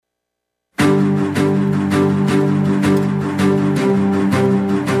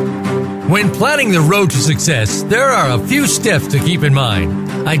When planning the road to success, there are a few steps to keep in mind.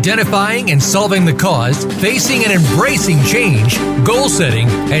 Identifying and solving the cause, facing and embracing change, goal setting,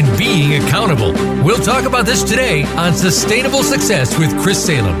 and being accountable. We'll talk about this today on Sustainable Success with Chris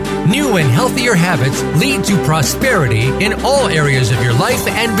Salem. New and healthier habits lead to prosperity in all areas of your life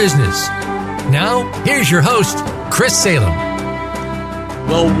and business. Now, here's your host, Chris Salem.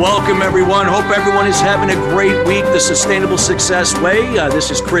 Well, welcome everyone. Hope everyone is having a great week the Sustainable Success way. This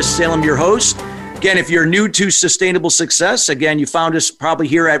is Chris Salem, your host. Again, if you're new to Sustainable Success, again, you found us probably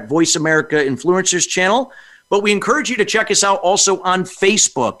here at Voice America Influencers channel, but we encourage you to check us out also on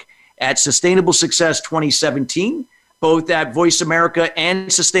Facebook at Sustainable Success 2017, both at Voice America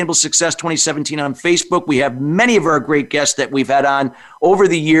and Sustainable Success 2017 on Facebook. We have many of our great guests that we've had on over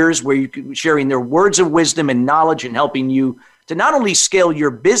the years where you're sharing their words of wisdom and knowledge and helping you to not only scale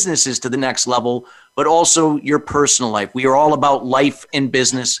your businesses to the next level, but also your personal life. We are all about life and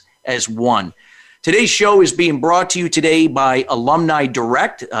business as one. Today's show is being brought to you today by Alumni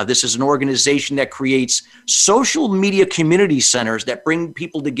Direct. This is an organization that creates social media community centers that bring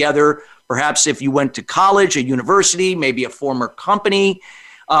people together. Perhaps if you went to college, a university, maybe a former company,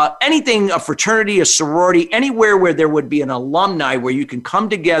 anything, a fraternity, a sorority, anywhere where there would be an alumni where you can come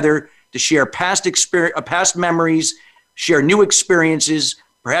together to share past memories, share new experiences.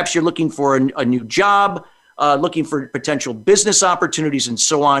 Perhaps you're looking for a new job, looking for potential business opportunities and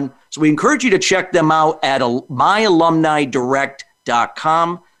so on. So we encourage you to check them out at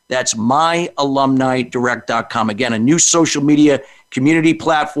myalumnidirect.com. That's myalumnidirect.com. Again, a new social media community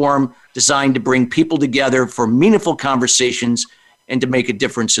platform designed to bring people together for meaningful conversations and to make a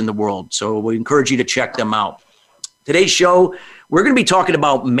difference in the world. So we encourage you to check them out. Today's show, we're going to be talking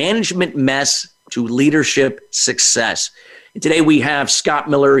about management mess to leadership success. And today we have Scott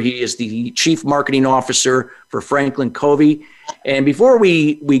Miller. He is the Chief Marketing Officer for FranklinCovey. And before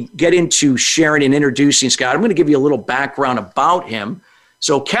we get into sharing and introducing Scott, I'm going to give you a little background about him.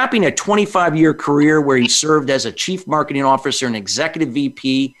 So capping a 25-year career where he served as a Chief Marketing Officer and Executive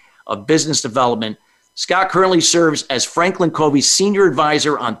VP of Business Development, Scott currently serves as FranklinCovey's Senior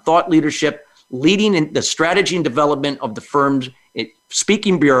Advisor on Thought Leadership, leading in the strategy and development of the firm's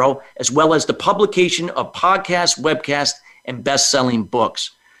speaking bureau, as well as the publication of podcasts, webcasts, and best-selling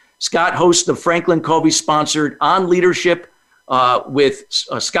books. Scott hosts the FranklinCovey-sponsored On Leadership with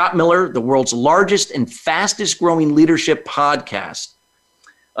Scott Miller, the world's largest and fastest-growing leadership podcast.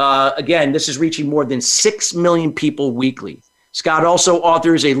 Again, this is reaching more than 6 million people weekly. Scott also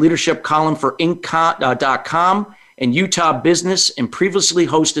authors a leadership column for Inc.com and Utah Business, and previously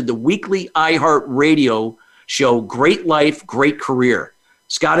hosted the weekly iHeartRadio show Great Life, Great Career.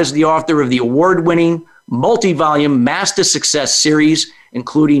 Scott is the author of the award-winning multi-volume Master Success series,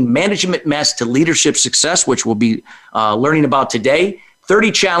 including Management Mess to Leadership Success, which we'll be learning about today,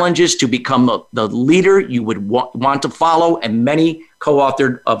 30 Challenges to Become the Leader You Would Want to Follow, and many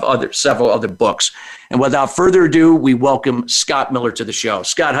co-authored of several other books. And without further ado, we welcome Scott Miller to the show.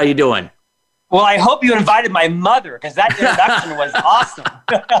 Scott, how you doing? Well, I hope you invited my mother, because that introduction was awesome.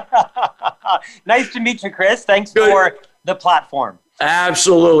 Nice to meet you, Chris. Thanks for the platform.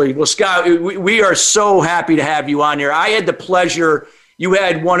 Absolutely. Well, Scott, we are so happy to have you on here. I had the pleasure, you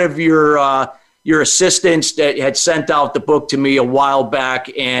had one of your assistants that had sent out the book to me a while back,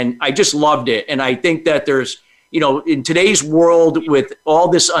 and I just loved it. And I think that there's, in today's world with all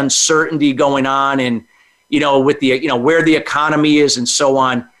this uncertainty going on and, with the, where the economy is and so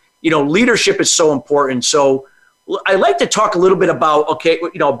on, leadership is so important. So I'd like to talk a little bit about,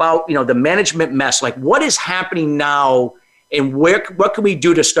 the management mess, like what is happening now and what can we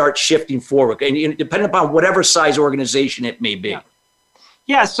do to start shifting forward? And depending upon whatever size organization it may be.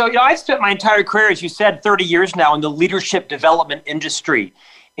 Yeah. So, I've spent my entire career, as you said, 30 years now in the leadership development industry.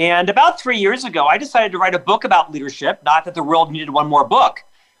 And about 3 years ago, I decided to write a book about leadership, not that the world needed one more book.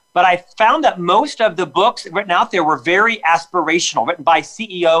 But I found that most of the books written out there were very aspirational, written by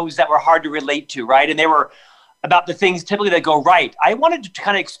CEOs that were hard to relate to, right? And they were about the things typically that go right. I wanted to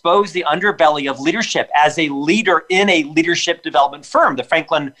kind of expose the underbelly of leadership as a leader in a leadership development firm, the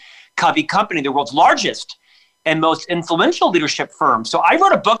FranklinCovey Company, the world's largest and most influential leadership firm. So I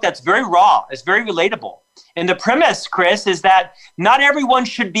wrote a book that's very raw, it's very relatable. And the premise, Chris, is that not everyone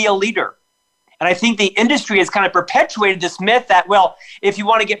should be a leader. And I think the industry has kind of perpetuated this myth that, well, if you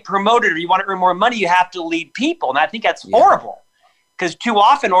want to get promoted or you want to earn more money, you have to lead people. And I think that's horrible, because too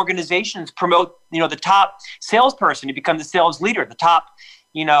often organizations promote, the top salesperson to become the sales leader, the top,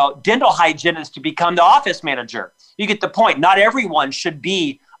 dental hygienist to become the office manager. You get the point. Not everyone should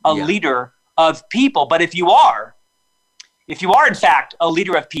be a leader of people. But if you are in fact a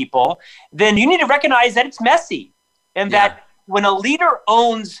leader of people, then you need to recognize that it's messy and that when a leader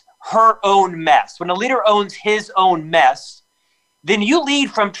owns her own mess. When a leader owns his own mess, then you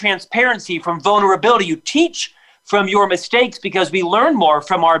lead from transparency, from vulnerability. You teach from your mistakes because we learn more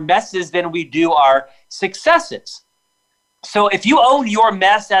from our messes than we do our successes. So if you own your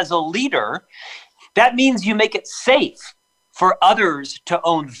mess as a leader, that means you make it safe for others to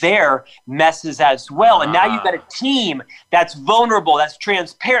own their messes as well. And now you've got a team that's vulnerable, that's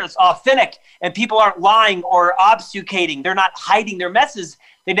transparent, that's authentic, and people aren't lying or obfuscating. They're not hiding their messes.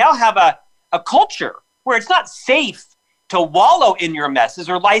 They now have a culture where it's not safe to wallow in your messes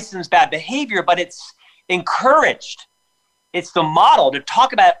or license bad behavior, but it's encouraged. It's the model to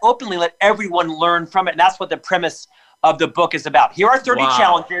talk about it openly, let everyone learn from it. And that's what the premise of the book is about. Here are 30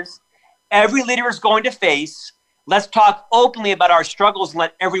 challenges every leader is going to face. Let's talk openly about our struggles and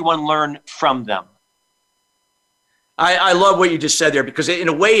let everyone learn from them. I love what you just said there, because in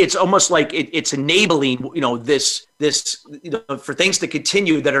a way it's almost like it's enabling, this for things to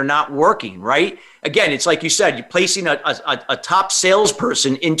continue that are not working, right? Again, it's like you said, you're placing a top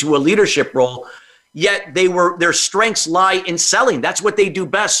salesperson into a leadership role, yet their strengths lie in selling. That's what they do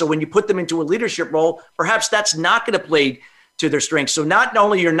best. So when you put them into a leadership role, perhaps that's not going to play to their strengths. So not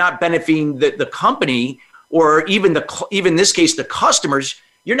only you're not benefiting the company, or even in this case, the customers,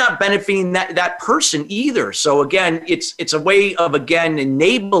 you're not benefiting that person either. So again, it's a way of, again,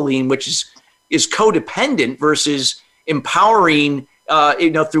 enabling, which is codependent versus empowering,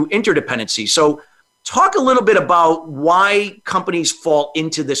 through interdependency. So talk a little bit about why companies fall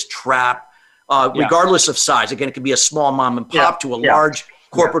into this trap, regardless of size. Again, it could be a small mom and pop to a large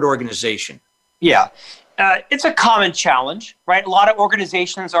corporate organization. Yeah. It's a common challenge, right? A lot of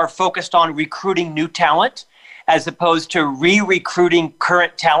organizations are focused on recruiting new talent as opposed to re-recruiting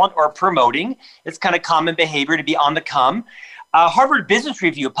current talent or promoting. It's kind of common behavior to be on the come. Harvard Business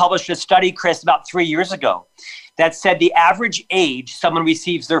Review published a study, Chris, about 3 years ago that said the average age someone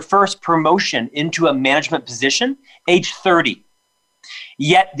receives their first promotion into a management position, age 30.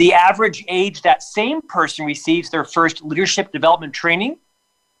 Yet the average age that same person receives their first leadership development training,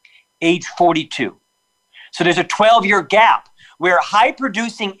 age 42. So there's a 12-year gap where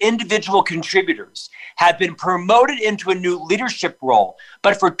high-producing individual contributors have been promoted into a new leadership role,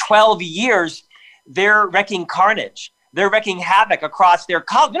 but for 12 years, they're wreaking carnage. They're wreaking havoc across their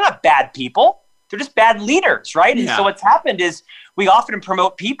college. They're not bad people. They're just bad leaders, right? Yeah. And so what's happened is we often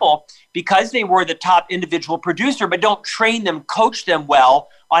promote people because they were the top individual producer, but don't train them, coach them well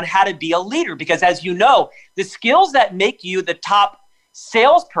on how to be a leader. Because as you know, the skills that make you the top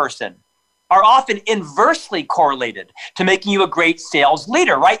salesperson are often inversely correlated to making you a great sales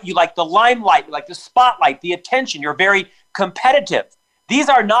leader, right? You like the limelight, you like the spotlight, the attention, you're very competitive. These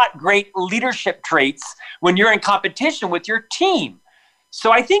are not great leadership traits when you're in competition with your team.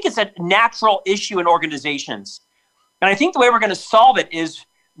 So I think it's a natural issue in organizations. And I think the way we're going to solve it is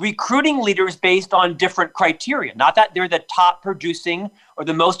recruiting leaders based on different criteria. Not that they're the top producing or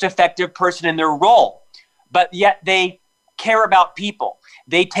the most effective person in their role, but yet they care about people.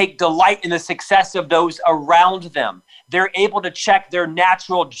 They take delight in the success of those around them. They're able to check their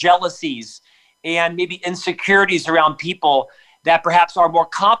natural jealousies and maybe insecurities around people that perhaps are more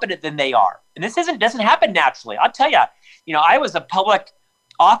competent than they are. And this doesn't happen naturally. I'll tell you, I was a public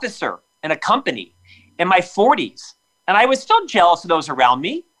officer in a company in my 40s, and I was still jealous of those around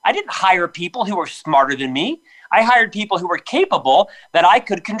me. I didn't hire people who were smarter than me. I hired people who were capable that I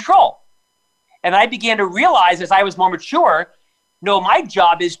could control. And I began to realize as I was more mature, no, my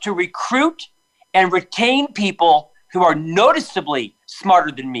job is to recruit and retain people who are noticeably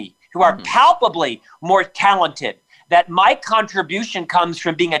smarter than me, who are palpably more talented, that my contribution comes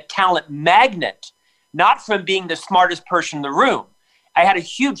from being a talent magnet, not from being the smartest person in the room. I had a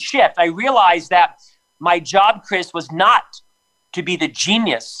huge shift. I realized that my job, Chris, was not to be the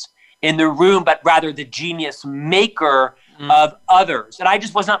genius in the room, but rather the genius maker of others. And I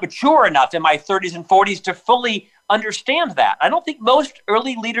just was not mature enough in my 30s and 40s to fully understand that. I don't think most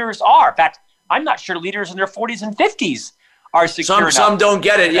early leaders are. In fact, I'm not sure leaders in their 40s and 50s are secure enough. Some don't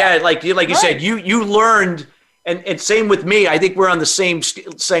get it. Yeah, like you said, you learned, and same with me. I think we're on the same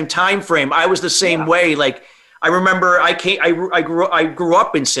time frame. I was the same way. Like I remember, I grew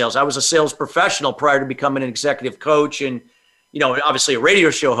up in sales. I was a sales professional prior to becoming an executive coach, and obviously a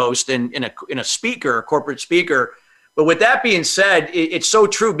radio show host and a speaker, a corporate speaker. But with that being said, it's so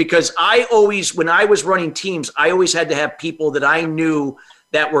true, because when I was running teams, I always had to have people that I knew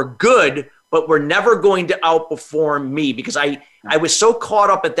that were good, but were never going to outperform me, because I was so caught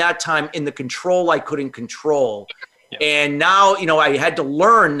up at that time in the control I couldn't control. Yeah. And now, I had to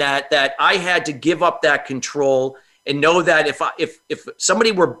learn that I had to give up that control and know that if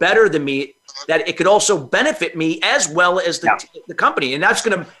somebody were better than me, that it could also benefit me as well as the company. And that's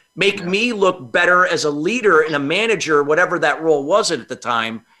going to make me look better as a leader and a manager, whatever that role was at the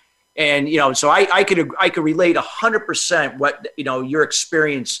time. And, so I could relate 100% what, your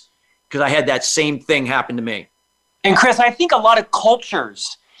experience, because I had that same thing happen to me. And Chris, I think a lot of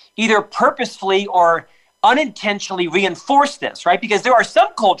cultures either purposefully or unintentionally reinforce this, right? Because there are some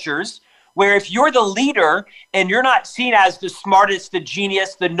cultures where if you're the leader and you're not seen as the smartest, the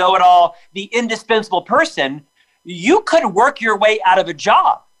genius, the know-it-all, the indispensable person, you could work your way out of a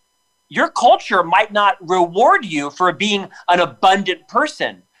job. Your culture might not reward you for being an abundant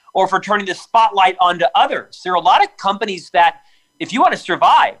person or for turning the spotlight onto others. There are a lot of companies that if you want to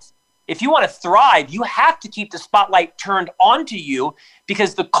survive, if you want to thrive, you have to keep the spotlight turned onto you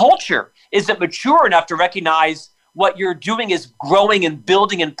because the culture isn't mature enough to recognize what you're doing is growing and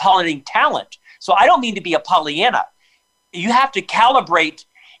building and pollinating talent. So I don't mean to be a Pollyanna. You have to calibrate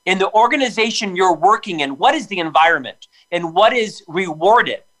in the organization you're working in. What is the environment and what is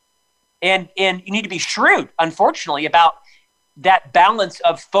rewarded? And you need to be shrewd, unfortunately, about that balance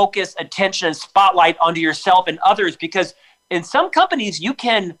of focus, attention, and spotlight onto yourself and others, because in some companies, you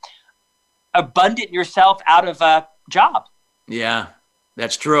can abundant yourself out of a job. Yeah,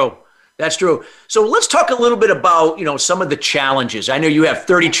 that's true. That's true. So let's talk a little bit about, some of the challenges. I know you have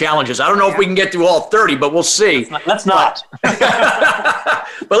 30 challenges. I don't know if we can get through all 30, but we'll see. Let's not. But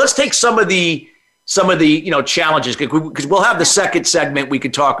let's take some of the challenges, because we'll have the second segment. We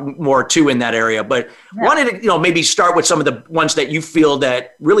could talk more too in that area, but wanted to, maybe start with some of the ones that you feel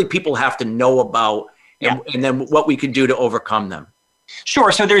that really people have to know about and then what we can do to overcome them.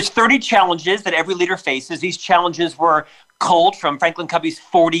 Sure. So there's 30 challenges that every leader faces. These challenges were culled from FranklinCovey's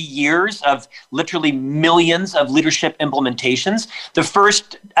 40 years of literally millions of leadership implementations. The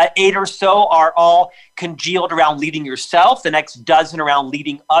first 8 or so are all congealed around leading yourself, the next dozen around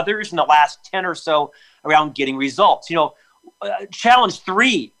leading others, and the last 10 or so around getting results. Challenge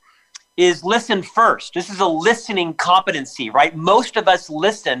 3 is listen first. This is a listening competency, right? Most of us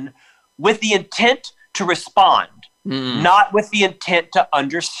listen with the intent to respond. Not with the intent to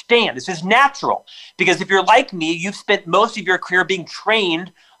understand. This is natural because if you're like me, you've spent most of your career being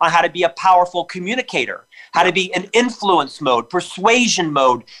trained on how to be a powerful communicator, how to be in influence mode, persuasion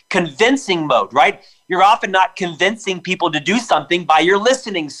mode, convincing mode, right? You're often not convincing people to do something by your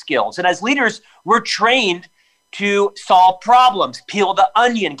listening skills. And as leaders, we're trained to solve problems, peel the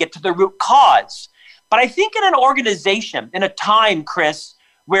onion, get to the root cause. But I think in an organization, in a time, Chris,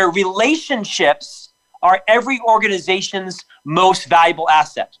 where relationships are every organization's most valuable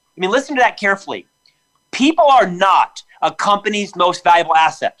asset. I mean, listen to that carefully. People are not a company's most valuable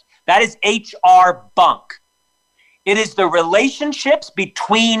asset. That is HR bunk. It is the relationships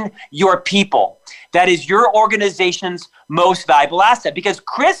between your people that is your organization's most valuable asset. Because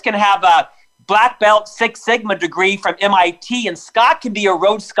Chris can have a black belt Six Sigma degree from MIT and Scott can be a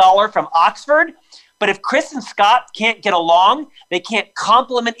Rhodes Scholar from Oxford. But if Chris and Scott can't get along, they can't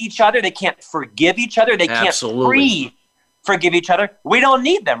compliment each other, they can't forgive each other, they can't forgive each other, we don't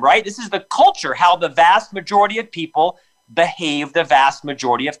need them, right? This is the culture, how the vast majority of people behave the vast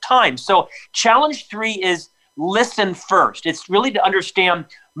majority of time. So challenge 3 is listen first. It's really to understand,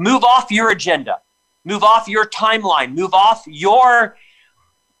 move off your agenda, move off your timeline, move off your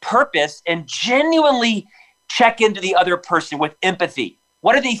purpose, and genuinely check into the other person with empathy.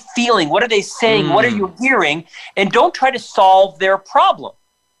 What are they feeling? What are they saying? What are you hearing? And don't try to solve their problem.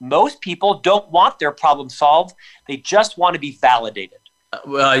 Most people don't want their problem solved. They just want to be validated.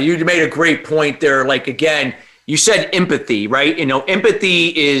 Well, you made a great point there. Like, again, you said empathy, right?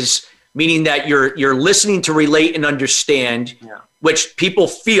 Empathy is meaning that you're listening to relate and understand, which people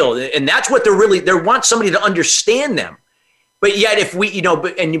feel. And that's what they want somebody to understand them. But yet if we,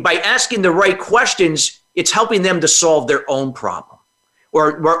 and by asking the right questions, it's helping them to solve their own problem.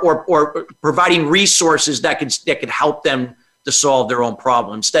 Or providing resources that could help them to solve their own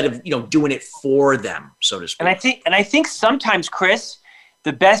problem instead of doing it for them, so to speak. And I think sometimes, Chris,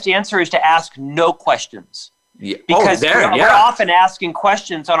 the best answer is to ask no questions. Yeah. Because we're often asking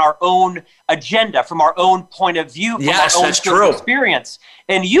questions on our own agenda, from our own point of view, from our own experience.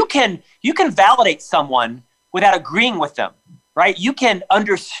 And you can validate someone without agreeing with them, right? You can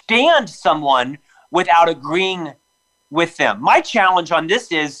understand someone without agreeing with them. My challenge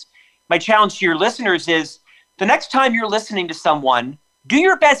to your listeners is, the next time you're listening to someone, do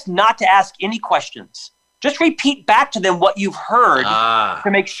your best not to ask any questions. Just repeat back to them what you've heard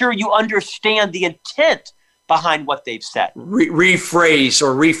to make sure you understand the intent behind what they've said. Rephrase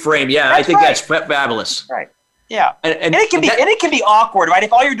or reframe. Yeah, I think that's fabulous. Right. Yeah, and it can be awkward, right?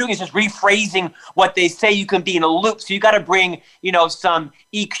 If all you're doing is just rephrasing what they say, you can be in a loop. So you got to bring, some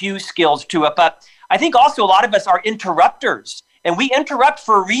EQ skills to it. But I think also a lot of us are interrupters, and we interrupt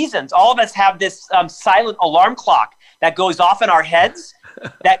for reasons. All of us have this silent alarm clock that goes off in our heads.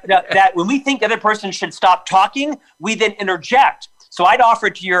 that when we think the other person should stop talking, we then interject. So I'd offer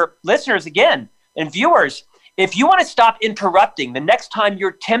to your listeners again and viewers, if you want to stop interrupting, the next time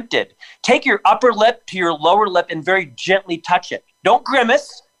you're tempted, take your upper lip to your lower lip and very gently touch it. Don't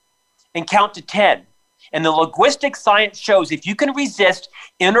grimace, and count to 10. And the linguistic science shows if you can resist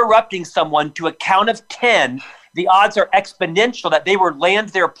interrupting someone to a count of 10, the odds are exponential that they will land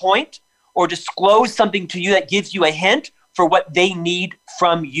their point or disclose something to you that gives you a hint for what they need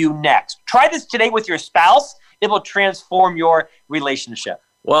from you next. Try this today with your spouse. It will transform your relationship.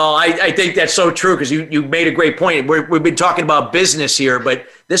 Well, I think that's so true because you made a great point. We've been talking about business here, but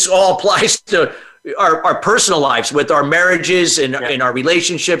this all applies to our personal lives with our marriages and our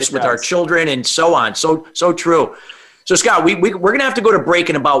relationships with our children and so on. So true. So Scott, we're going to have to go to break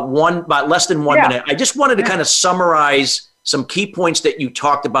in about less than 1 minute. I just wanted to kind of summarize some key points that you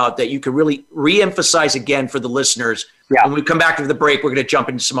talked about that you could really reemphasize again for the listeners. Yeah. When we come back to the break, we're going to jump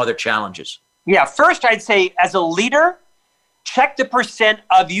into some other challenges. Yeah. First, I'd say as a leader, check the percent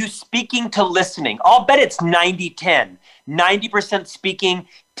of you speaking to listening. I'll bet it's 90-10. 90% speaking,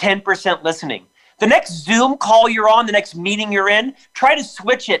 10% listening. The next Zoom call you're on, the next meeting you're in, try to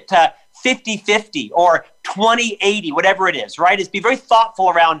switch it to 50-50 or 20-80, whatever it is, right? Is be very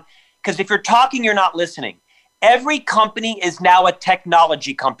thoughtful around, because if you're talking, you're not listening. Every company is now a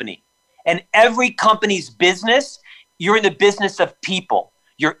technology company. And every company's business, you're in the business of people.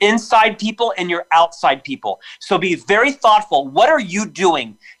 You're inside people and you're outside people. So be very thoughtful. What are you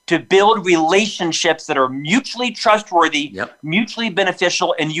doing to build relationships that are mutually trustworthy, mutually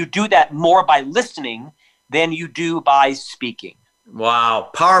beneficial, and you do that more by listening than you do by speaking?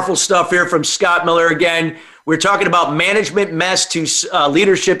 Wow. Powerful stuff here from Scott Miller again. We're talking about Management Mess to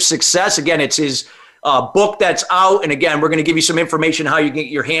Leadership Success. Again, it's his book that's out. And again, we're going to give you some information how you get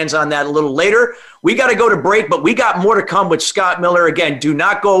your hands on that a little later. We got to go to break, but we got more to come with Scott Miller. Again, do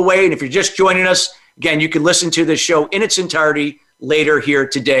not go away. And if you're just joining us, again, you can listen to this show in its entirety later here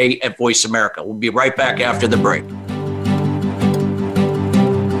today at Voice America. We'll be right back after the break.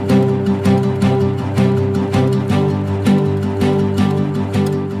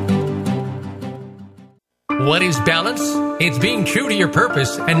 What is balance? It's being true to your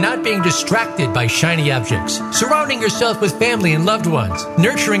purpose and not being distracted by shiny objects. Surrounding yourself with family and loved ones.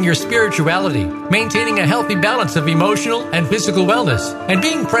 Nurturing your spirituality. Maintaining a healthy balance of emotional and physical wellness. And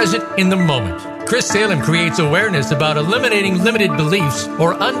being present in the moment. Chris Salem creates awareness about eliminating limited beliefs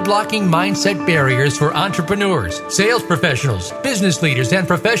or unblocking mindset barriers for entrepreneurs, sales professionals, business leaders, and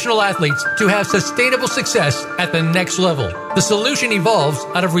professional athletes to have sustainable success at the next level. The solution evolves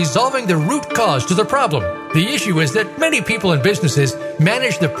out of resolving the root cause to the problem. The issue is that many people and businesses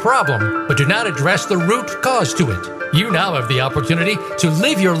manage the problem but do not address the root cause to it. You now have the opportunity to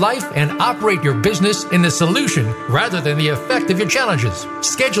live your life and operate your business in the solution rather than the effect of your challenges.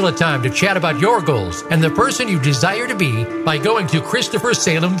 Schedule a time to chat about your goals and the person you desire to be by going to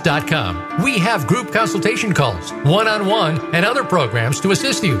ChristopherSalem.com. We have group consultation calls, one-on-one, and other programs to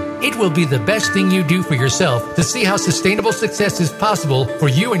assist you. It will be the best thing you do for yourself to see how sustainable success is possible for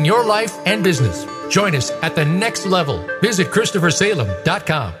you in your life and business. Join us at the next level. Visit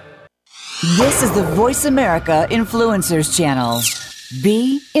ChristopherSalem.com. This is the Voice America Influencers Channel.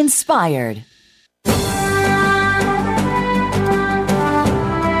 Be inspired.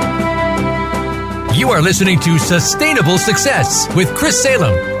 You are listening to Sustainable Success with Chris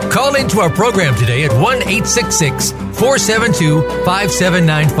Salem. Call into our program today at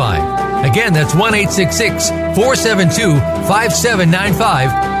 1-866-472-5795. Again, that's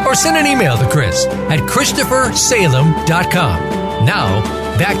 1-866-472-5795. Or send an email to Chris at ChristopherSalem.com. Now,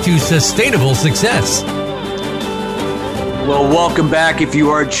 back to Sustainable Success. Well, welcome back. If you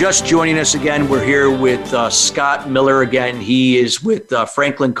are just joining us again, we're here with Scott Miller again. He is with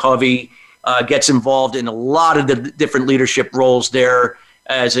FranklinCovey, gets involved in a lot of the different leadership roles there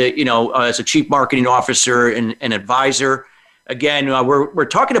as a chief marketing officer and an advisor. Again, we're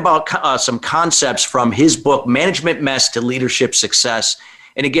talking about some concepts from his book, Management Mess to Leadership Success.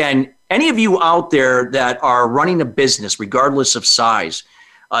 And again, any of you out there that are running a business, regardless of size,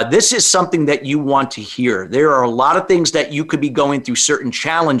 this is something that you want to hear. There are a lot of things that you could be going through, certain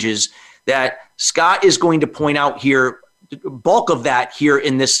challenges that Scott is going to point out here, bulk of that here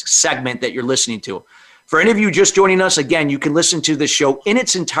in this segment that you're listening to. For any of you just joining us, again, you can listen to the show in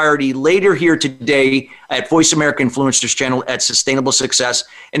its entirety later here today at Voice America Influencers channel at Sustainable Success.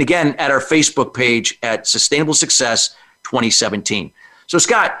 And again, at our Facebook page at Sustainable Success 2017. So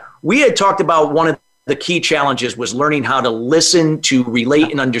Scott, we had talked about one of the key challenges was learning how to listen, to relate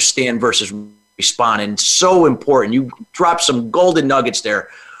and understand versus respond. And so important. You dropped some golden nuggets there.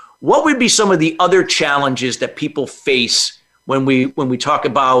 What would be some of the other challenges that people face when we talk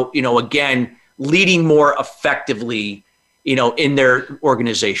about, again, leading more effectively, in their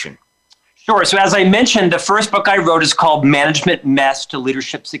organization? Sure. So as I mentioned, the first book I wrote is called Management Mess to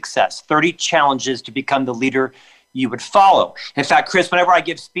Leadership Success, 30 Challenges to Become the Leader You Would Follow. In fact, Chris, whenever I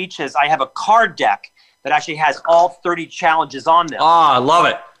give speeches, I have a card deck that actually has all 30 challenges on them. I love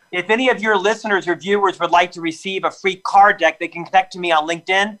it. If any of your listeners or viewers would like to receive a free card deck, they can connect to me on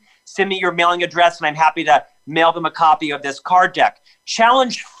LinkedIn, send me your mailing address, and I'm happy to mail them a copy of this card deck.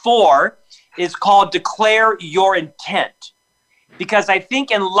 Challenge 4 is called Declare Your Intent. Because I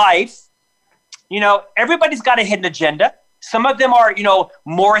think in life, everybody's got a hidden agenda. Some of them are,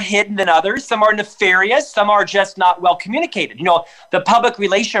 more hidden than others. Some are nefarious. Some are just not well communicated. The public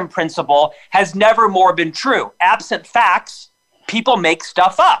relation principle has never more been true. Absent facts, people make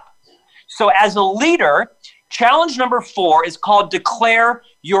stuff up. So as a leader, challenge number 4 is called Declare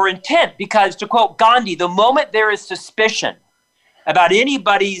Your Intent. Because to quote Gandhi, the moment there is suspicion about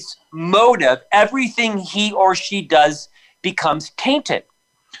anybody's motive, everything he or she does becomes tainted.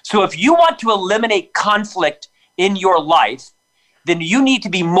 So if you want to eliminate conflict in your life, then you need to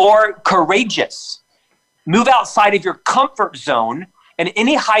be more courageous. Move outside of your comfort zone in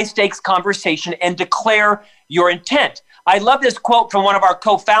any high-stakes conversation and declare your intent. I love this quote from one of our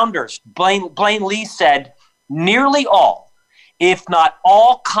co-founders. Blaine Lee said, "Nearly all, if not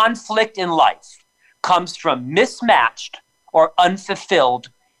all conflict in life comes from mismatched or unfulfilled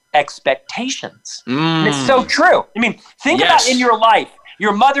expectations." And it's so true. Think about in your life,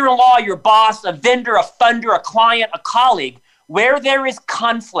 your mother-in-law, your boss, a vendor, a funder, a client, a colleague, where there is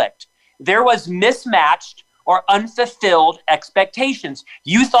conflict, there was mismatched or unfulfilled expectations.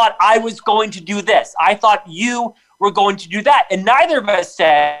 You thought I was going to do this. I thought you were going to do that. And neither of us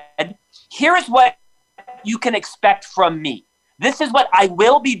said, here's what you can expect from me. This is what I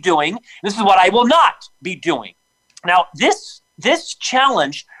will be doing. This is what I will not be doing. Now, this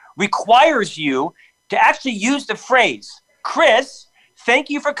challenge requires you to actually use the phrase, "Chris, thank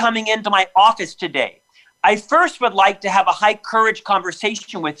you for coming into my office today. I first would like to have a high courage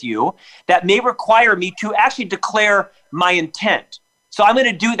conversation with you that may require me to actually declare my intent. So I'm going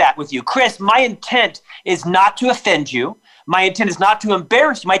to do that with you. Chris, my intent is not to offend you. My intent is not to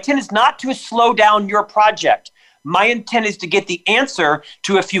embarrass you. My intent is not to slow down your project. My intent is to get the answer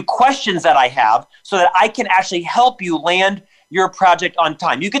to a few questions that I have so that I can actually help you land your project on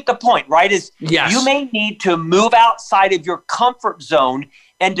time." You get the point, right? Yes. You may need to move outside of your comfort zone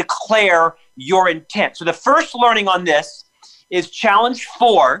and declare your intent. So the first learning on this is challenge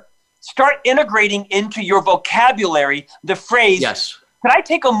 4. Start integrating into your vocabulary the phrase, yes, "Can I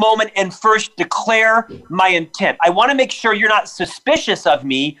take a moment and first declare my intent? I want to make sure you're not suspicious of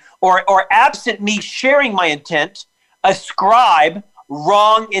me or absent me sharing my intent, ascribe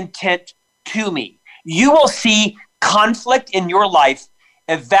wrong intent to me." You will see conflict in your life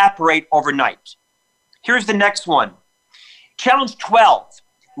evaporate overnight. Here's the next one. Challenge 12,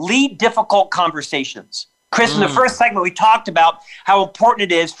 lead difficult conversations. Chris, in the first segment, we talked about how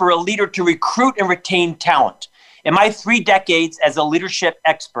important it is for a leader to recruit and retain talent. In my 3 decades as a leadership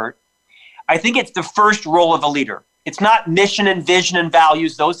expert, I think it's the first role of a leader. It's not mission and vision and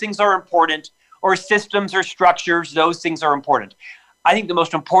values. Those things are important. Or systems or structures. Those things are important. I think the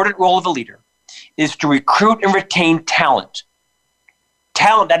most important role of a leader is to recruit and retain talent.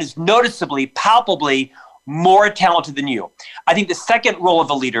 Talent that is noticeably, palpably more talented than you. I think the second role of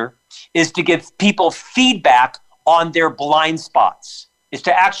a leader is to give people feedback on their blind spots, is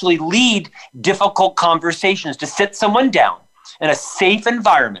to actually lead difficult conversations, to sit someone down in a safe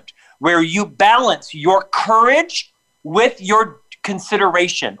environment where you balance your courage with your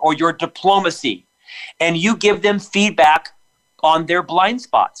consideration or your diplomacy, and you give them feedback on their blind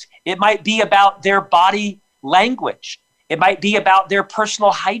spots. It might be about their body language. It might be about their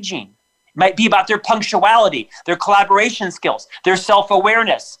personal hygiene. It might be about their punctuality, their collaboration skills, their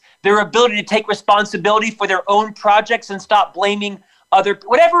self-awareness, their ability to take responsibility for their own projects and stop blaming other,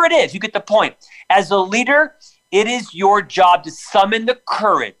 whatever it is, you get the point. As a leader, it is your job to summon the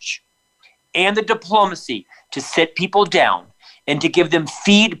courage and the diplomacy to sit people down and to give them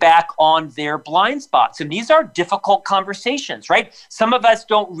feedback on their blind spots. And these are difficult conversations, right? Some of us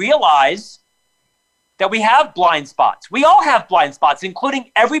don't realize that we have blind spots. We all have blind spots,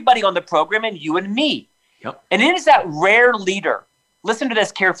 including everybody on the program and you and me. Yep. And it is that rare leader. Listen to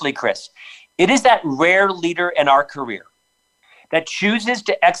this carefully, Chris. It is that rare leader in our career that chooses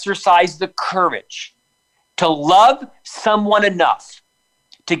to exercise the courage to love someone enough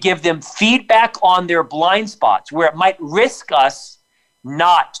to give them feedback on their blind spots where it might risk us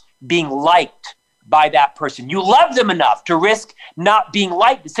not being liked by that person. You love them enough to risk not being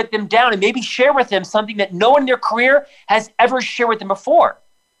liked, to sit them down and maybe share with them something that no one in their career has ever shared with them before.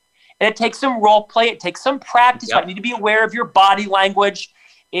 And it takes some role play. It takes some practice. Yep. You need to be aware of your body language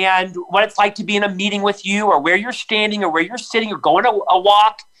and what it's like to be in a meeting with you, or where you're standing, or where you're sitting, or going a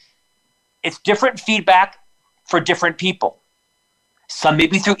walk. It's different feedback for different people. Some may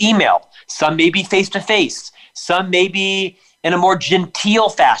be through email. Some may be face-to-face. Some may be in a more genteel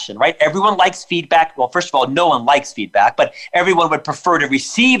fashion, right? Everyone likes feedback. Well, first of all, no one likes feedback, but everyone would prefer to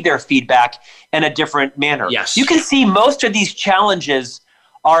receive their feedback in a different manner. Yes. You can see most of these challenges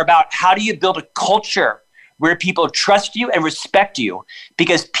are about how do you build a culture where people trust you and respect you,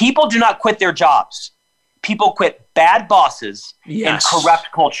 because people do not quit their jobs. People quit bad bosses and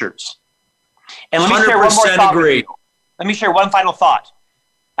corrupt cultures. And let me share one more thought with you. Let me share one final thought.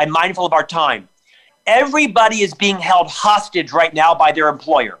 I'm mindful of our time. Everybody is being held hostage right now by their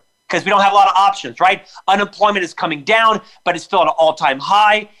employer because we don't have a lot of options, right? Unemployment is coming down, but it's still at an all-time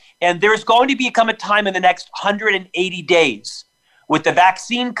high. And there's going to become a time in the next 180 days with the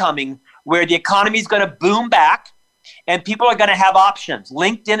vaccine coming where the economy is going to boom back and people are going to have options.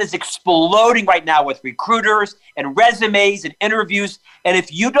 LinkedIn is exploding right now with recruiters and resumes and interviews. And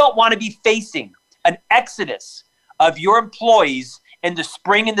if you don't want to be facing an exodus of your employees in the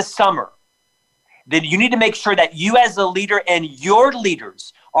spring and the summer, then you need to make sure that you as a leader and your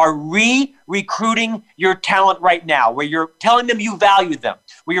leaders are recruiting your talent right now, where you're telling them you value them,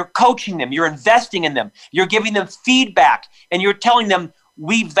 where you're coaching them, you're investing in them, you're giving them feedback, and you're telling them,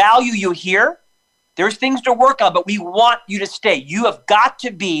 we value you here. There's things to work on, but we want you to stay. You have got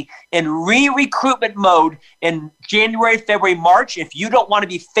to be in recruitment mode in January, February, March if you don't want to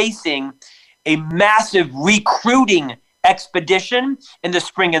be facing a massive recruiting expedition in the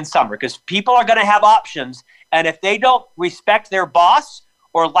spring and summer, because people are going to have options. And if they don't respect their boss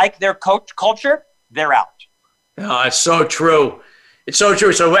or like their culture, they're out. Oh, it's so true. It's so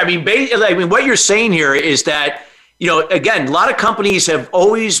true. So, I mean, what you're saying here is that, again, a lot of companies have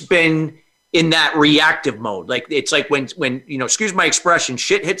always been in that reactive mode. Like, it's like when excuse my expression,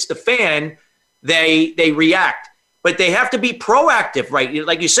 shit hits the fan, they react. But they have to be proactive, right?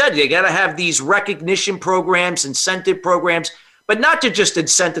 Like you said, they got to have these recognition programs, incentive programs, but not to just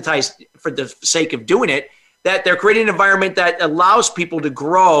incentivize for the sake of doing it, that they're creating an environment that allows people to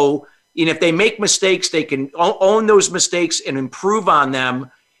grow. And if they make mistakes, they can own those mistakes and improve on them,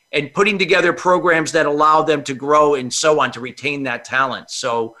 and putting together programs that allow them to grow and so on to retain that talent.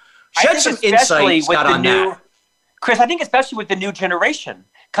 So shed some insight, Scott, on that. Chris, I think especially with the new generation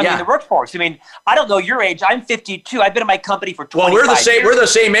coming in the workforce. I mean, I don't know your age. I'm 52. I've been in my company for 25 years. Well, we're the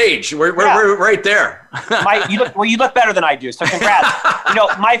same age. We're right there. You look better than I do, so congrats.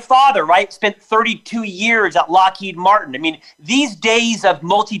 My father, right, spent 32 years at Lockheed Martin. I mean, these days of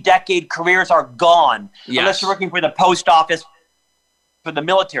multi-decade careers are gone unless you're working for the post office, for the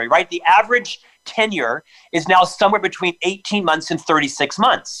military, right? The average tenure is now somewhere between 18 months and 36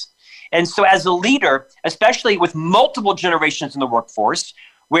 months. And so as a leader, especially with multiple generations in the workforce,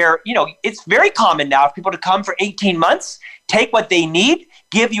 where, it's very common now for people to come for 18 months, take what they need,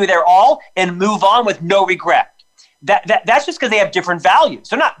 give you their all, and move on with no regret. That's just because they have different values.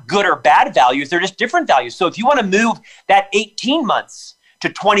 They're not good or bad values. They're just different values. So if you want to move that 18 months to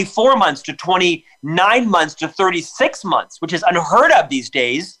 24 months to 29 months to 36 months, which is unheard of these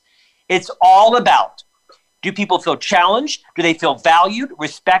days, it's all about, do people feel challenged? Do they feel valued,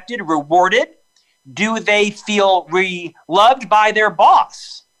 respected, rewarded? Do they feel loved by their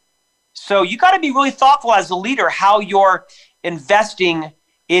boss? So you got to be really thoughtful as a leader how you're investing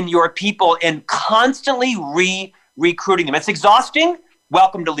in your people and constantly recruiting them. It's exhausting.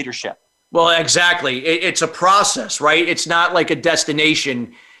 Welcome to leadership. Well, exactly. It's a process, right? It's not like a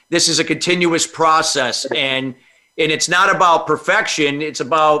destination. This is a continuous process, and it's not about perfection. It's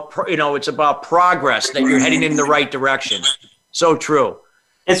about progress, that you're heading in the right direction. So true.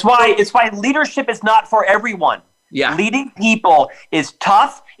 It's why leadership is not for everyone. Yeah. Leading people is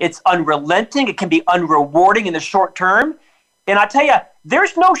tough. It's unrelenting. It can be unrewarding in the short term. And I tell you,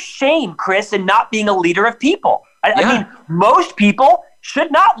 there's no shame, Chris, in not being a leader of people. I mean, most people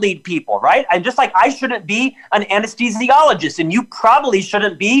should not lead people, right? And just like I shouldn't be an anesthesiologist, and you probably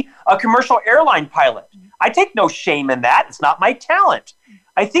shouldn't be a commercial airline pilot. I take no shame in that. It's not my talent.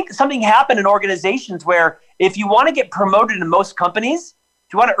 I think something happened in organizations where if you want to get promoted in most companies,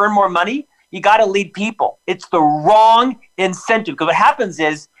 if you want to earn more money, You got to lead people. It's the wrong incentive, because what happens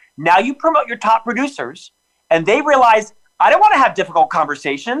is now you promote your top producers and they realize, I don't want to have difficult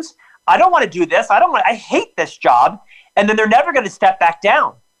conversations. I don't want to do this. I hate this job. And then they're never going to step back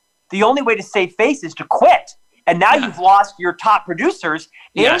down. The only way to save face is to quit. And now you've lost your top producers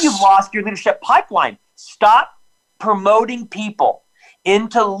and you've lost your leadership pipeline. Stop promoting people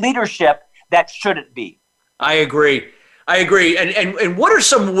into leadership that shouldn't be. I agree. And what are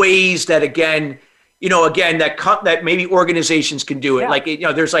some ways that, that maybe organizations can do it? Like,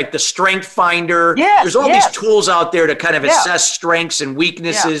 there's like the Strength Finder. There's all these tools out there to kind of assess strengths and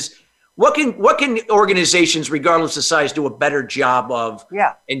weaknesses. What can organizations, regardless of size, do a better job of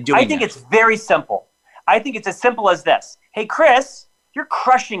in doing I think it's very simple. I think it's as simple as this. Hey, Chris, you're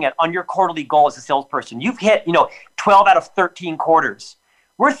crushing it on your quarterly goal as a salesperson. You've hit, 12 out of 13 quarters.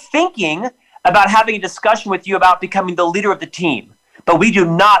 We're thinking about having a discussion with you about becoming the leader of the team. But we do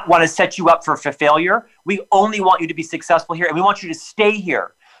not want to set you up for failure. We only want you to be successful here, and we want you to stay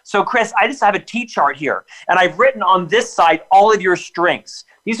here. So, Chris, I just have a T-chart here, and I've written on this side all of your strengths.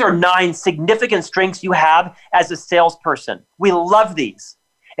 These are 9 significant strengths you have as a salesperson. We love these.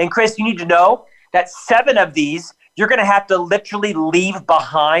 And, Chris, you need to know that 7 of these you're going to have to literally leave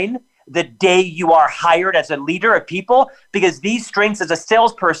behind the day you are hired as a leader of people, because these strengths as a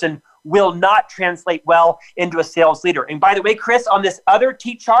salesperson will not translate well into a sales leader. And by the way, Chris, on this other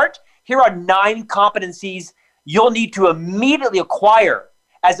T-chart, here are 9 competencies you'll need to immediately acquire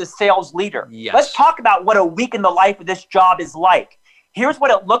as a sales leader. Yes. Let's talk about what a week in the life of this job is like. Here's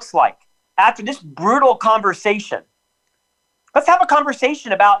what it looks like. After this brutal conversation, let's have a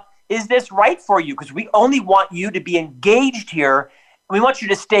conversation about, is this right for you? Because we only want you to be engaged here. We want you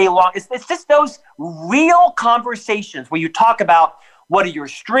to stay long. It's just those real conversations where you talk about, what are your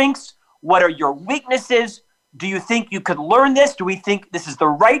strengths? What are your weaknesses? Do you think you could learn this? Do we think this is the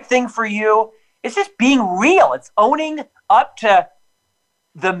right thing for you? It's just being real. It's owning up to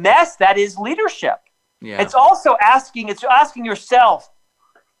the mess that is leadership. Yeah. It's also asking yourself,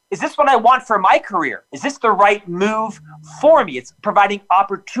 is this what I want for my career? Is this the right move for me? It's providing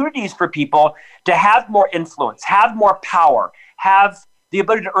opportunities for people to have more influence, have more power, have the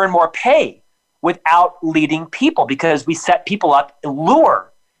ability to earn more pay without leading people, because we set people up and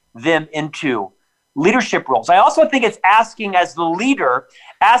lure them into leadership roles. I also think it's asking, as the leader,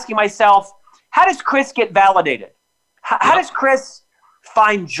 asking myself, how does Chris get validated? How does Chris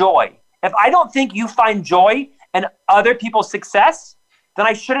find joy? If I don't think you find joy in other people's success, then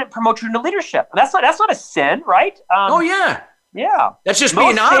I shouldn't promote you into leadership. That's not a sin, right? Yeah. That's just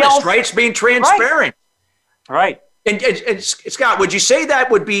being honest, right? It's being transparent. Right. And Scott, would you say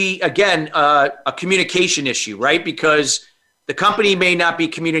that would be, again, a communication issue, right? Because the company may not be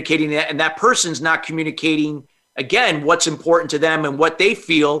communicating that, and that person's not communicating, again, what's important to them and what they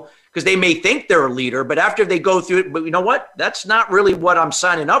feel, because they may think they're a leader, but after they go through it, but you know what? That's not really what I'm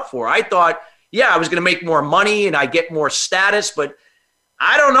signing up for. I thought, I was going to make more money and I get more status, but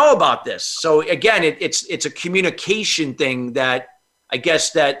I don't know about this. So again, it's a communication thing that I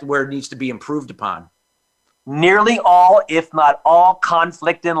guess that where it needs to be improved upon. Nearly all, if not all,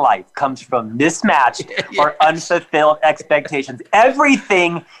 conflict in life comes from mismatched or unfulfilled expectations.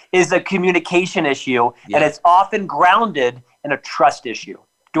 Everything is a communication issue, and it's often grounded in a trust issue.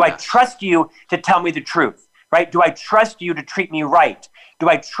 Do I trust you to tell me the truth, right? Do I trust you to treat me right? Do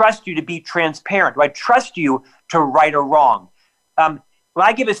I trust you to be transparent? Do I trust you to right or wrong? When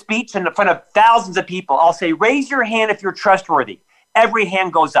I give a speech in front of thousands of people, I'll say, raise your hand if you're trustworthy. Every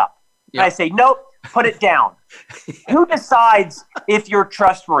hand goes up. And I say, nope, put it down. Who decides if you're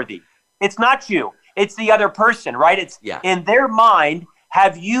trustworthy? It's not you. It's the other person, right? It's in their mind,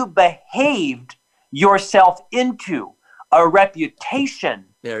 have you behaved yourself into a reputation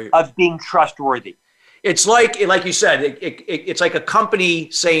of being trustworthy? It's like you said, it's like a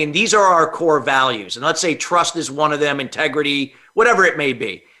company saying, these are our core values. And let's say trust is one of them, integrity, whatever it may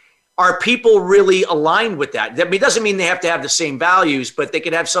be. Are people really aligned with that? That doesn't mean they have to have the same values, but they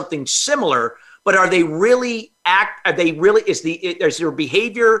could have something similar. But are they really is their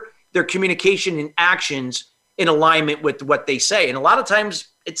behavior, their communication and actions in alignment with what they say? And a lot of times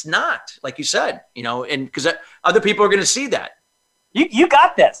it's not, like you said, and because other people are going to see that. You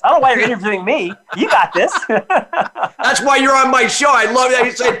got this. I don't know why you're interviewing me. You got this. That's why you're on my show. I love that.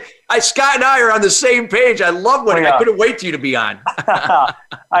 You said Scott and I are on the same page. I love winning. I couldn't wait for you to be on.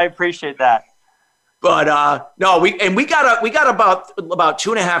 I appreciate that. But no, we got about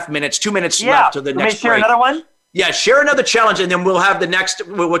 2.5 minutes, 2 minutes left to the next break. Share another one? Yeah, share another challenge, and then we'll have the next.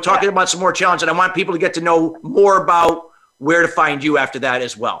 We're talking about some more challenge, and I want people to get to know more about where to find you after that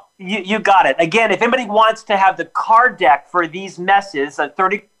as well. You got it. Again, if anybody wants to have the card deck for these messes, a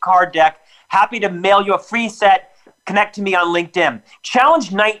 30 card deck, Happy to mail you a free set. Connect to me on LinkedIn.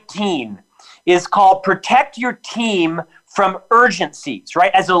 Challenge 19 is called Protect Your Team from Urgencies,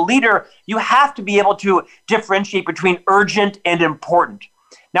 right? As a leader, you have to be able to differentiate between urgent and important.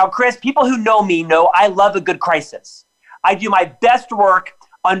 Now, Chris, people who know me know I love a good crisis. I do my best work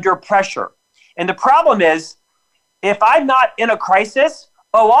under pressure. And the problem is, if I'm not in a crisis,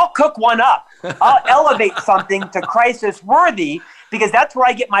 I'll cook one up. I'll elevate something to crisis worthy because that's where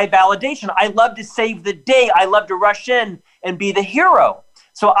I get my validation. I love to save the day. I love to rush in and be the hero.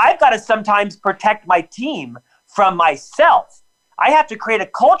 So I've got to sometimes protect my team from myself. I have to create a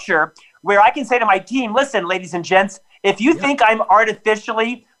culture where I can say to my team, listen, ladies and gents, if you think I'm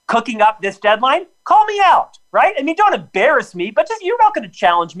artificially cooking up this deadline, call me out, right? I mean, don't embarrass me, but just you're not going to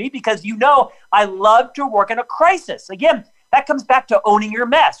challenge me because you know I love to work in a crisis. Again, that comes back to owning your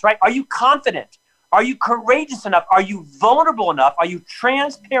mess, right? Are you confident? Are you courageous enough? Are you vulnerable enough? Are you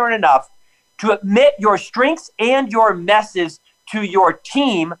transparent enough to admit your strengths and your messes to your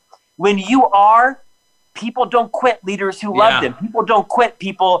team? When you are, people don't quit leaders who love them. People don't quit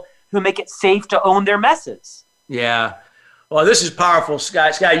people who make it safe to own their messes. Yeah. Well, this is powerful,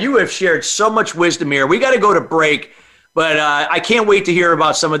 Scott. Scott, you have shared so much wisdom here. We got to go to break, but I can't wait to hear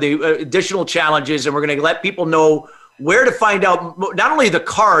about some of the additional challenges, and we're going to let people know where to find out not only the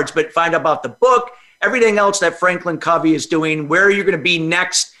cards, but find out about the book, everything else that FranklinCovey is doing, where you're going to be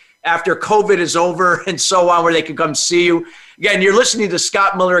next after COVID is over and so on, where they can come see you. Again, you're listening to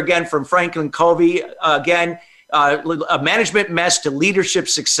Scott Miller again from FranklinCovey. Again, a management mess to leadership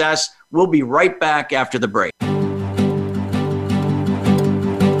success. We'll be right back after the break.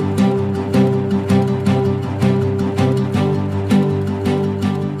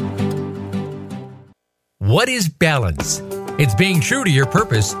 What is balance? It's being true to your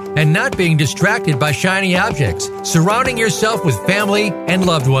purpose and not being distracted by shiny objects, surrounding yourself with family and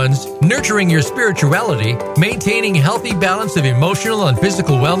loved ones, nurturing your spirituality, maintaining healthy balance of emotional and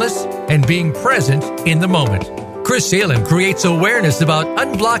physical wellness, and being present in the moment. Chris Salem creates awareness about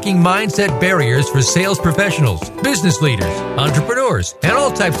unblocking mindset barriers for sales professionals, business leaders, entrepreneurs, and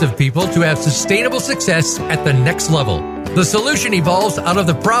all types of people to have sustainable success at the next level. The solution evolves out of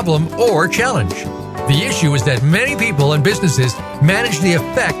the problem or challenge. The issue is that many people and businesses manage the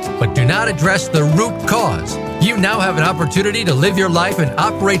effect but do not address the root cause. You now have an opportunity to live your life and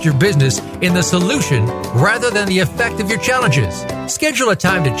operate your business in the solution rather than the effect of your challenges. Schedule a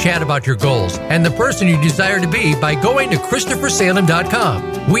time to chat about your goals and the person you desire to be by going to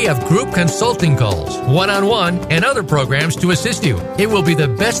ChristopherSalem.com. We have group consulting calls, one-on-one, and other programs to assist you. It will be the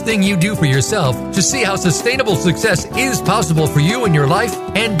best thing you do for yourself to see how sustainable success is possible for you in your life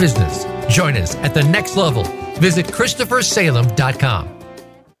and business. Join us at the next level. Visit ChristopherSalem.com.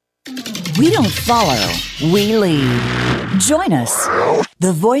 We don't follow, we lead. Join us,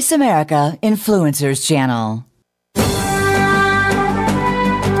 the Voice America Influencers Channel.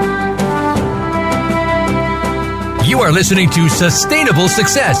 You are listening to Sustainable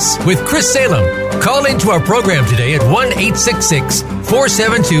Success with Chris Salem. Call into our program today at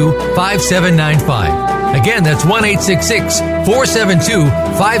 1-866-472-5795. Again, that's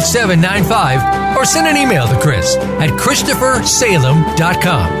 1-866-472-5795. Or send an email to Chris at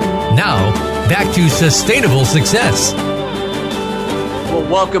ChristopherSalem.com. Now, back to Sustainable Success. Well,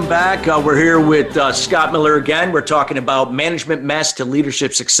 welcome back. We're here with Scott Miller again. We're talking about management mess to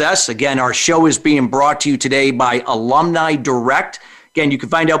leadership success. Again, our show is being brought to you today by Alumni Direct. Again, you can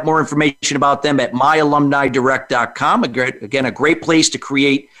find out more information about them at myalumnidirect.com. Again, a great place to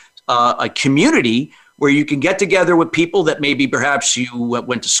create a community where you can get together with people that maybe perhaps you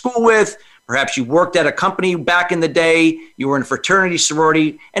went to school with, perhaps you worked at a company back in the day, you were in a fraternity,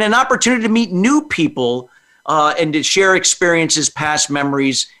 sorority, and an opportunity to meet new people and to share experiences, past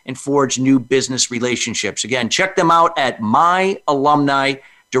memories, and forge new business relationships. Again, check them out at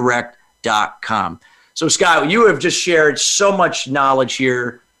myalumnidirect.com. So, Scott, you have just shared so much knowledge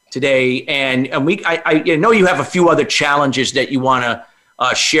here today, and I know you have a few other challenges that you want to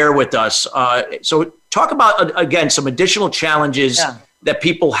share with us. So, talk about again some additional challenges that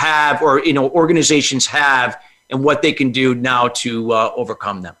people have, or organizations have, and what they can do now to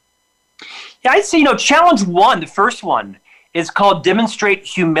overcome them. Yeah, I'd say, challenge one, the first one, is called demonstrate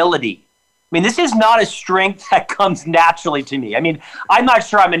humility. I mean, this is not a strength that comes naturally to me. I mean, I'm not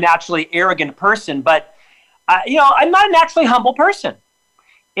sure I'm a naturally arrogant person, but, I'm not a naturally humble person.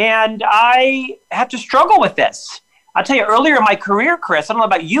 And I have to struggle with this. I'll tell you, earlier in my career, Chris, I don't know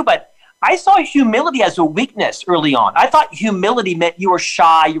about you, but I saw humility as a weakness early on. I thought humility meant you were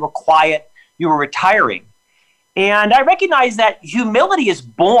shy, you were quiet, you were retiring. And I recognize that humility is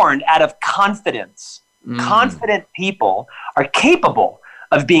born out of confidence. Confident people are capable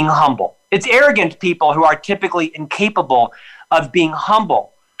of being humble. It's arrogant people who are typically incapable of being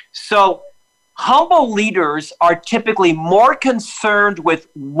humble. So humble leaders are typically more concerned with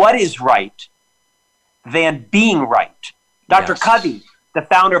what is right than being right. Dr. Covey, the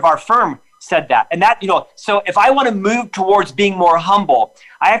founder of our firm, said that. And that, so if I want to move towards being more humble,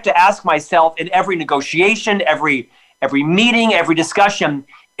 I have to ask myself in every negotiation, every meeting, every discussion,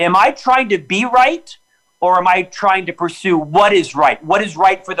 am I trying to be right, or am I trying to pursue what is right? What is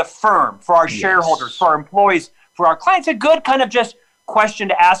right for the firm, for our shareholders, for our employees, for our clients? A good kind of just question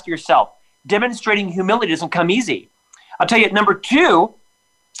to ask yourself. Demonstrating humility doesn't come easy. I'll tell you, number 2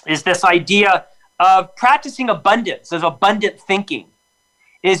 is this idea of practicing abundance, of abundant thinking.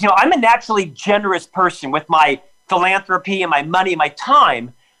 I'm a naturally generous person with my philanthropy and my money and my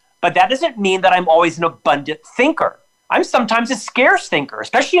time, but that doesn't mean that I'm always an abundant thinker. I'm sometimes a scarce thinker,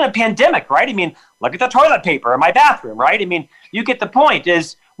 especially in a pandemic, right? Look at the toilet paper in my bathroom, right? You get the point.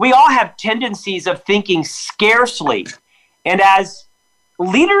 Is we all have tendencies of thinking scarcely. And as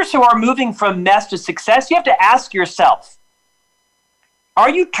leaders who are moving from mess to success, you have to ask yourself, are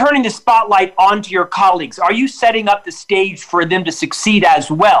you turning the spotlight onto your colleagues? Are you setting up the stage for them to succeed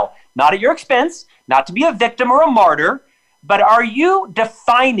as well? Not at your expense, not to be a victim or a martyr, but are you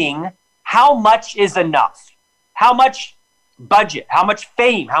defining how much is enough? How much budget, how much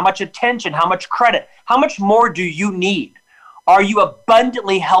fame, how much attention, how much credit, how much more do you need? Are you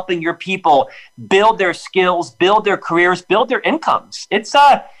abundantly helping your people build their skills, build their careers, build their incomes? It's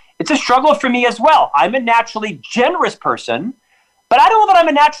a struggle for me as well. I'm a naturally generous person, but I don't know that I'm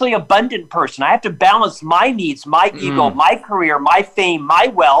a naturally abundant person. I have to balance my needs, my ego, my career, my fame, my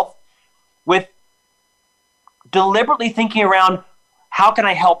wealth with deliberately thinking around how can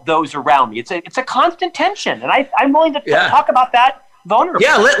I help those around me? It's a constant tension, and I'm willing to talk about that vulnerably.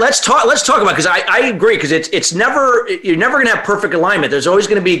 Yeah, let's talk about, because I agree, because it's never, you're never going to have perfect alignment. There's always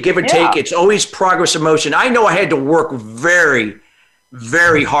going to be a give and take. It's always progress and motion. I know I had to work very,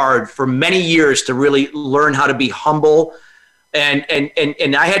 very hard for many years to really learn how to be humble, and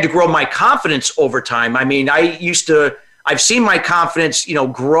I had to grow my confidence over time. I've seen my confidence,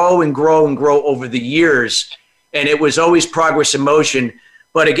 grow and grow and grow over the years. And it was always progress and motion.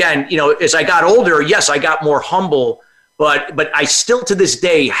 But again, as I got older, yes, I got more humble, but I still to this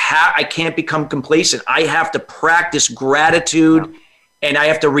day, I can't become complacent. I have to practice gratitude, and I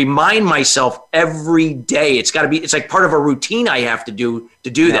have to remind myself every day. It's like part of a routine I have to do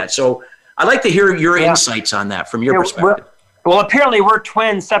that. So I'd like to hear your insights on that from your perspective. Well, apparently we're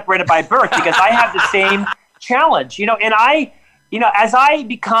twins separated by birth, because I have the same challenge, and as I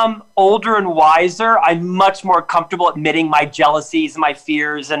become older and wiser, I'm much more comfortable admitting my jealousies and my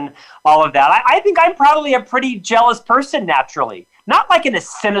fears and all of that. I think I'm probably a pretty jealous person naturally, not like in a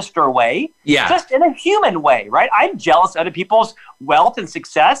sinister way, just in a human way, right? I'm jealous of other people's wealth and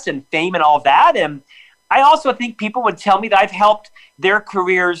success and fame and all of that. And I also think people would tell me that I've helped their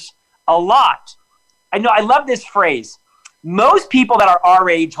careers a lot. I love this phrase. Most people that are our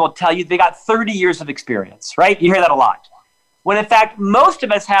age will tell you they got 30 years of experience, right? You hear that a lot. When in fact, most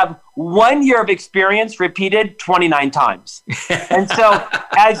of us have 1 year of experience repeated 29 times. And so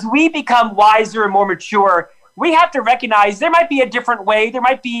as we become wiser and more mature, we have to recognize there might be a different way. There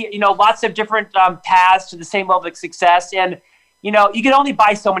might be, lots of different paths to the same level of success. And, you can only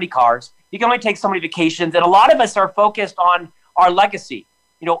buy so many cars. You can only take so many vacations. And a lot of us are focused on our legacy.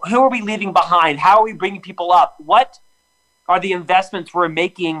 Who are we leaving behind? How are we bringing people up? What are the investments we're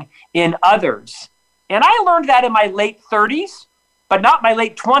making in others? And I learned that in my late 30s, but not my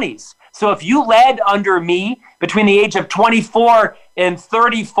late 20s. So if you led under me between the age of 24 and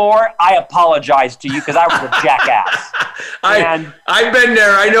 34, I apologize to you, because I was a jackass. I've been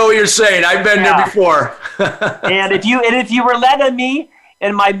there. I know what you're saying. I've been there before. and if you were led on me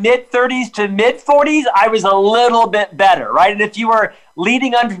in my mid 30s to mid 40s, I was a little bit better, right? And if you were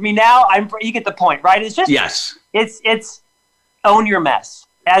leading under me now, you get the point, right? It's just it's own your mess.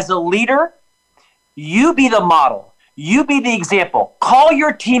 As a leader, you be the model. You be the example. Call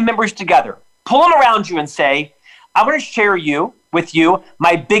your team members together. Pull them around you and say, I want to share with you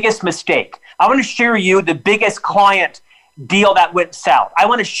my biggest mistake. I want to share you the biggest client deal that went south. I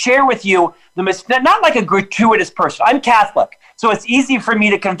want to share with you not like a gratuitous person. I'm Catholic, so it's easy for me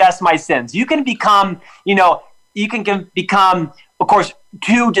to confess my sins. You can become, of course,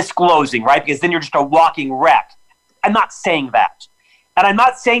 too disclosing, right? Because then you're just a walking wreck. I'm not saying that. And I'm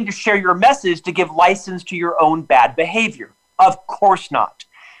not saying to share your message to give license to your own bad behavior. Of course not.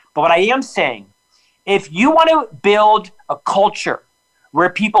 But what I am saying, if you want to build a culture where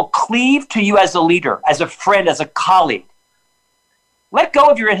people cleave to you as a leader, as a friend, as a colleague, let go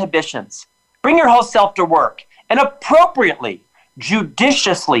of your inhibitions. Bring your whole self to work and appropriately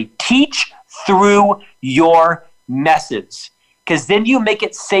judiciously teach through your messes. Because then you make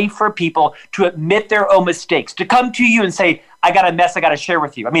it safe for people to admit their own mistakes, to come to you and say, I got a mess I got to share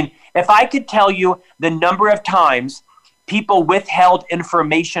with you. I mean, if I could tell you the number of times people withheld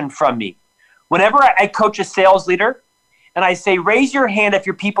information from me. Whenever I coach a sales leader and I say, raise your hand if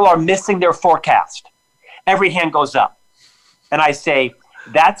your people are missing their forecast, every hand goes up. And I say,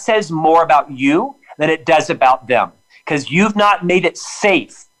 that says more about you than it does about them, because you've not made it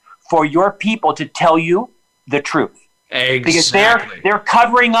safe for your people to tell you the truth. Exactly. Because they're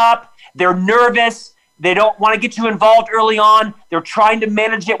covering up, they're nervous, they don't want to get you involved early on, they're trying to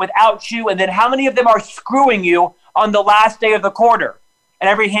manage it without you, and then how many of them are screwing you on the last day of the quarter? And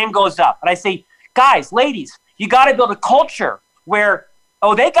every hand goes up. And I say, guys, ladies, you got to build a culture where,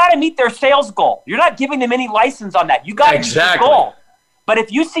 they got to meet their sales goal. You're not giving them any license on that. You got to meet the goal. But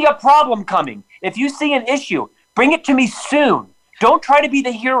if you see a problem coming, if you see an issue, bring it to me soon. Don't try to be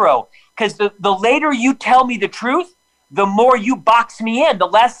the hero, because the later you tell me the truth, the more you box me in, the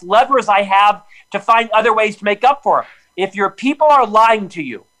less levers I have to find other ways to make up for it. If your people are lying to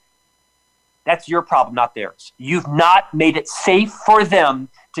you, that's your problem, not theirs. You've not made it safe for them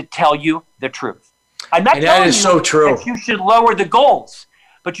to tell you the truth. I'm not telling you that you should lower the goals,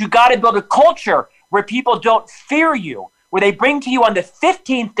 but you got to build a culture where people don't fear you, where they bring to you on the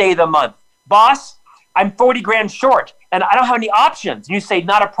 15th day of the month, boss, I'm 40 grand short and I don't have any options. And you say,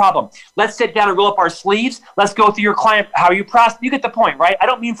 not a problem. Let's sit down and roll up our sleeves. Let's go through your client. How are you prosper? You get the point, right? I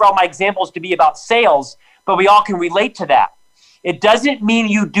don't mean for all my examples to be about sales, but we all can relate to that. It doesn't mean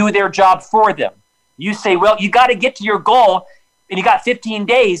you do their job for them. You say, well, you got to get to your goal and you got 15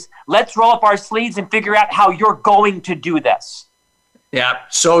 days. Let's roll up our sleeves and figure out how you're going to do this. Yeah,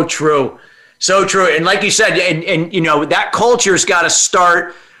 so true. So true. And like you said, and that culture's got to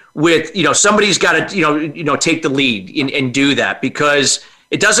start with, somebody's got to, take the lead and do that, because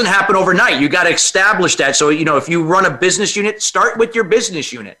it doesn't happen overnight. You got to establish that. So, if you run a business unit, start with your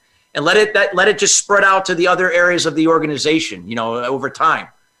business unit and let it just spread out to the other areas of the organization, over time.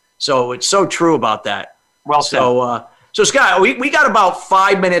 So it's so true about that. Well said. So Scott, we got about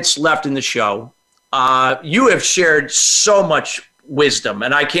 5 minutes left in the show. You have shared so much wisdom,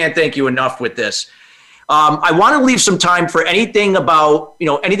 and I can't thank you enough with this. I want to leave some time for anything about,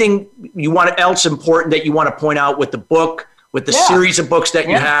 anything you want else important that you want to point out with the book, with the series of books that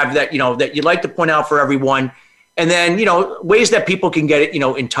you have that you'd like to point out for everyone. And then, ways that people can get,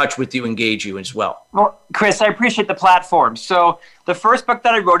 in touch with you, engage you as well. Well, Chris, I appreciate the platform. So the first book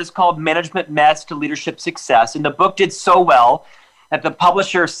that I wrote is called Management Mess to Leadership Success. And the book did so well that the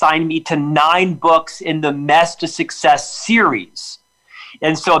publisher signed me to 9 books in the Mess to Success series.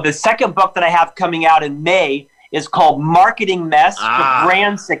 And so the second book that I have coming out in May is called Marketing Mess to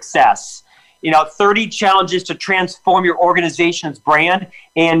Brand Success. 30 challenges to transform your organization's brand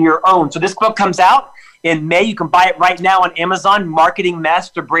and your own. So this book comes out in May. You can buy it right now on Amazon, Marketing Mess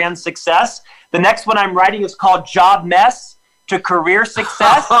to Brand Success. The next one I'm writing is called Job Mess to Career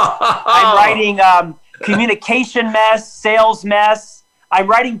Success. I'm writing Communication Mess, Sales Mess. I'm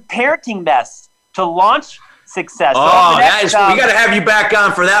writing Parenting Mess to Launch Success. We got to have you back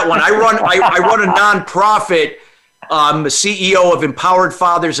on for that one. I run a nonprofit, CEO of Empowered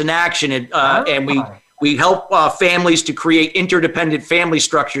Fathers in Action, and we help families to create interdependent family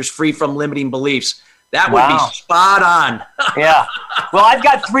structures free from limiting beliefs. That would be spot on. Yeah. Well, I've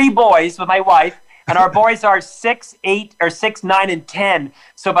got 3 boys with my wife, and our boys are 6, 8, or 6, 9, and 10.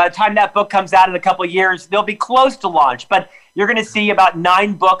 So by the time that book comes out in a couple of years, they'll be close to launch. But you're going to see about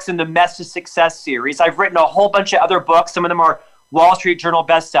 9 books in the Mess to Success series. I've written a whole bunch of other books. Some of them are Wall Street Journal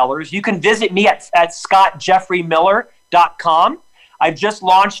bestsellers. You can visit me at scottjeffreymiller.com. I've just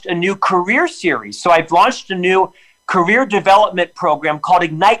launched a new career series. So I've launched a new career development program called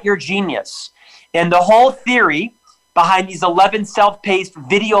Ignite Your Genius. And the whole theory behind these 11 self-paced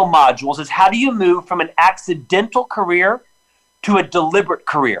video modules is how do you move from an accidental career to a deliberate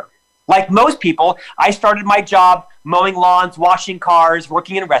career? Like most people, I started my job mowing lawns, washing cars,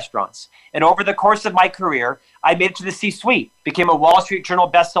 working in restaurants. And over the course of my career, I made it to the C-suite, became a Wall Street Journal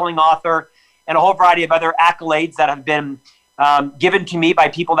best-selling author, and a whole variety of other accolades that have been given to me by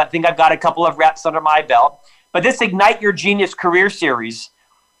people that think I've got a couple of reps under my belt. But this Ignite Your Genius career series,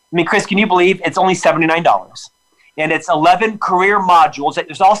 Chris, can you believe it's only $79? And it's 11 career modules.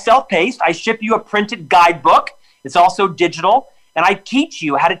 It's all self-paced. I ship you a printed guidebook. It's also digital. And I teach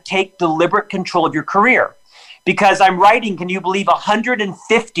you how to take deliberate control of your career. Because I'm writing, can you believe,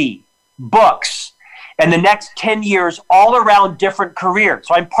 150 books in the next 10 years all around different careers.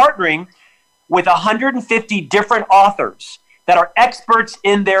 So I'm partnering with 150 different authors that are experts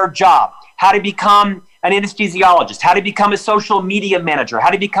in their job. How to become an anesthesiologist, how to become a social media manager, how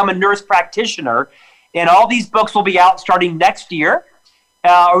to become a nurse practitioner. And all these books will be out starting next year,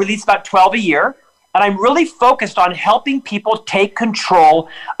 or at least about 12 a year. And I'm really focused on helping people take control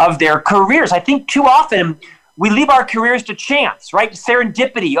of their careers. I think too often we leave our careers to chance, right?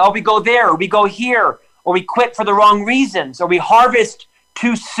 Serendipity. Oh, we go there, or we go here, or we quit for the wrong reasons, or we harvest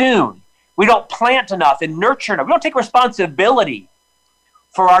too soon. We don't plant enough and nurture enough. We don't take responsibility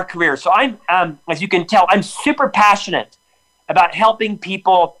for our career. So I'm, as you can tell, I'm super passionate about helping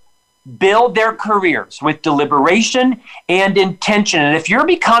people build their careers with deliberation and intention. And if you're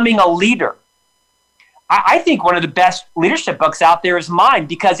becoming a leader, I think one of the best leadership books out there is mine,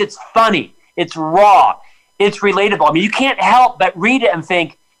 because it's funny, it's raw, it's relatable. I mean, you can't help but read it and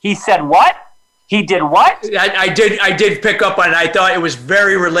think, he said what? He did what? I did pick up on it. I thought it was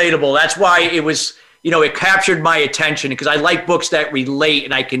very relatable. That's why it was, it captured my attention, because I like books that relate,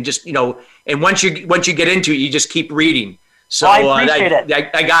 and I can just, and once you get into it, you just keep reading. So I appreciate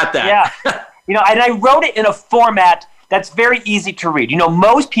it. I got that. Yeah. And I wrote it in a format that's very easy to read.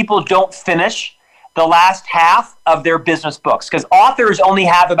 Most people don't finish the last half of their business books, because authors only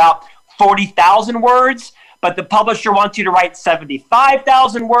have about 40,000 words, but the publisher wants you to write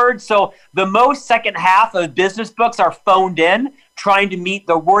 75,000 words. So the most second half of business books are phoned in, trying to meet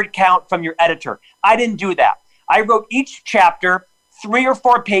the word count from your editor. I didn't do that. I wrote each chapter 3 or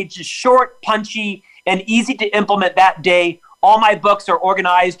 4 pages, short, punchy, and easy to implement that day. All my books are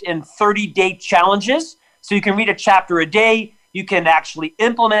organized in 30-day challenges, so you can read a chapter a day. You can actually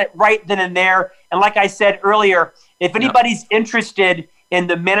implement it right then and there. And like I said earlier, if anybody's interested in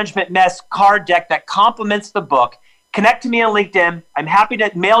the Management Mess card deck that complements the book, connect to me on LinkedIn. I'm happy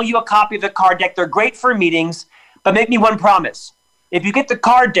to mail you a copy of the card deck. They're great for meetings, but make me one promise. If you get the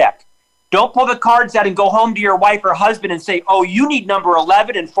card deck, don't pull the cards out and go home to your wife or husband and say, oh, you need number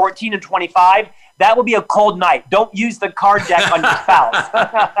 11 and 14 and 25. That will be a cold night. Don't use the card deck on your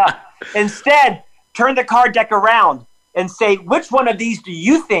spouse. Instead, turn the card deck around and say, which one of these do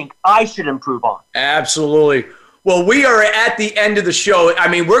you think I should improve on? Absolutely. Well, we are at the end of the show. I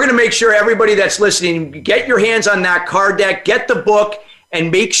mean, we're going to make sure everybody that's listening, get your hands on that card deck, get the book,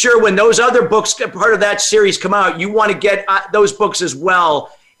 and make sure when those other books, part of that series, come out, you want to get those books as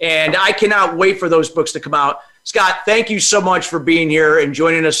well. And I cannot wait for those books to come out. Scott, thank you so much for being here and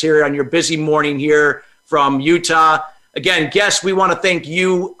joining us here on your busy morning here from Utah. Again, guests, we want to thank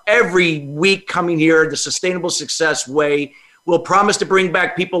you every week coming here, the Sustainable Success Way. We'll promise to bring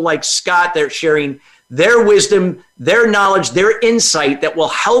back people like Scott that are sharing their wisdom, their knowledge, their insight that will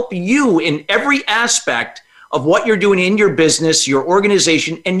help you in every aspect of what you're doing in your business, your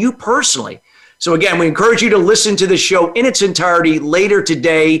organization, and you personally. So again, we encourage you to listen to the show in its entirety later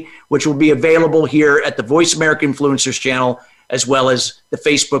today, which will be available here at the Voice America Influencers channel, as well as the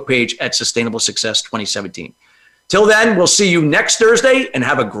Facebook page at Sustainable Success 2017. Till then, we'll see you next Thursday, and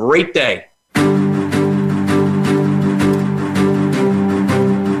have a great day.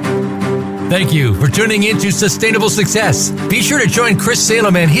 Thank you for tuning in to Sustainable Success. Be sure to join Chris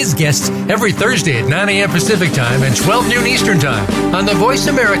Salem and his guests every Thursday at 9 a.m. Pacific Time and 12 noon Eastern Time on the Voice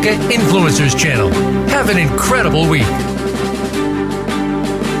America Influencers channel. Have an incredible week.